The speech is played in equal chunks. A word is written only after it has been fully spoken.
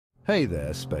Hey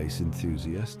there, space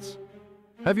enthusiasts.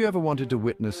 Have you ever wanted to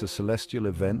witness a celestial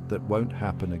event that won't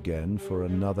happen again for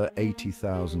another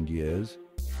 80,000 years?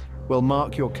 Well,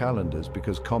 mark your calendars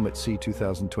because Komeet C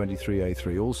 2023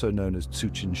 A3, also known as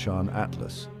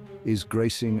Tsuchinshan-Atlas, is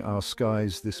gracing our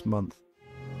skies this month.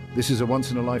 This is a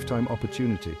once-in-a-lifetime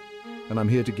opportunity, and I'm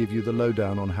here to give you the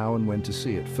lowdown on how and when to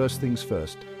see it. First things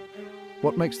first,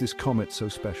 what makes this comet so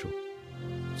special?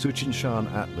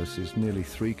 Tsuchinshan-Atlas is nearly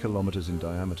 3 kilometers in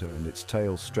diameter and its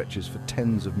tail stretches for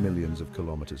tens of millions of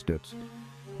kilometers.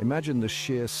 Imagine the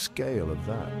sheer scale of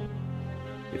that.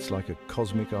 It's like a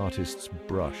cosmic artist's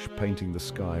brush painting the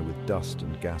sky with dust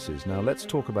and gases. Now let's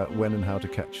talk about when and how to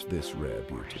catch this rare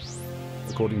beauty.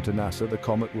 According to NASA, the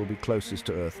comet will be closest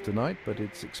to Earth tonight, but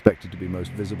it's expected to be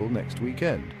most visible next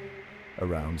weekend.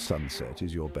 Around sunset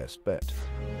is your best bet.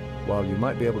 While you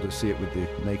might be able to see it with the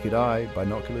naked eye,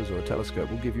 binoculars or a telescope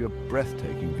will give you a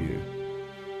breathtaking view.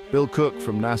 Bill Cook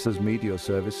from NASA's Meteor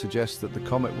Service suggests that the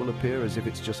comet will appear as if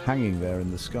it's just hanging there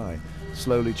in the sky,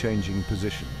 slowly changing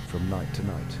position from night to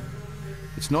night.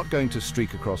 It's not going to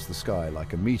streak across the sky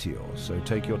like a meteor, so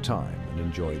take your time and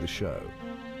enjoy the show.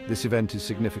 This event is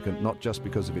significant not just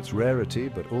because of its rarity,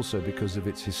 but also because of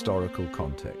its historical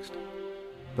context.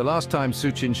 The last time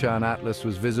Tsuchinshan-Atlas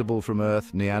was visible from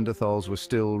Earth, Neanderthals were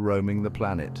still roaming the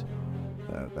planet.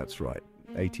 That's right,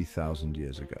 80,000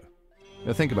 years ago.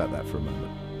 Now think about that for a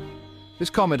moment. This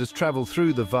comet has traveled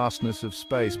through the vastness of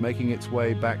space, making its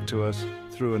way back to us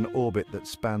through an orbit that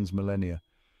spans millennia.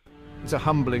 It's a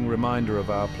humbling reminder of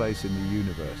our place in the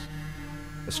universe.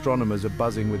 Astronomers are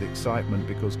buzzing with excitement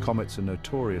because comets are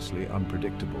notoriously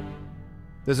unpredictable.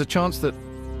 There's a chance that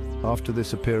after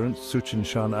this appearance,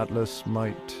 Tsuchinshan-Atlas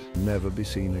might never be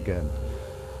seen again.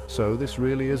 So this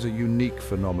really is a unique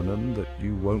phenomenon that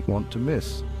you won't want to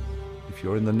miss. If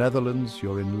you're in the Netherlands,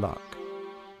 you're in luck.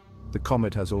 The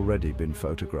comet has already been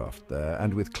photographed there,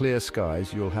 and with clear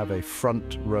skies, you'll have a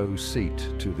front row seat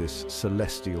to this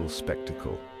celestial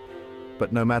spectacle.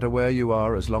 But no matter where you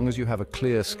are, as long as you have a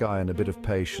clear sky and a bit of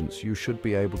patience, you should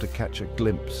be able to catch a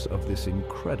glimpse of this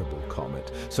incredible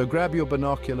comet. So grab your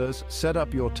binoculars, set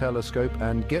up your telescope,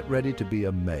 and get ready to be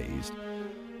amazed.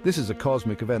 This is a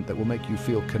cosmic event that will make you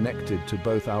feel connected to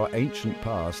both our ancient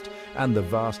past and the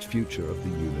vast future of the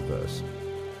universe.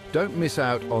 Don't miss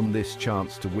out on this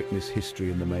chance to witness history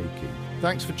in the making.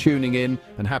 Thanks for tuning in,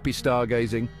 and happy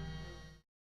stargazing.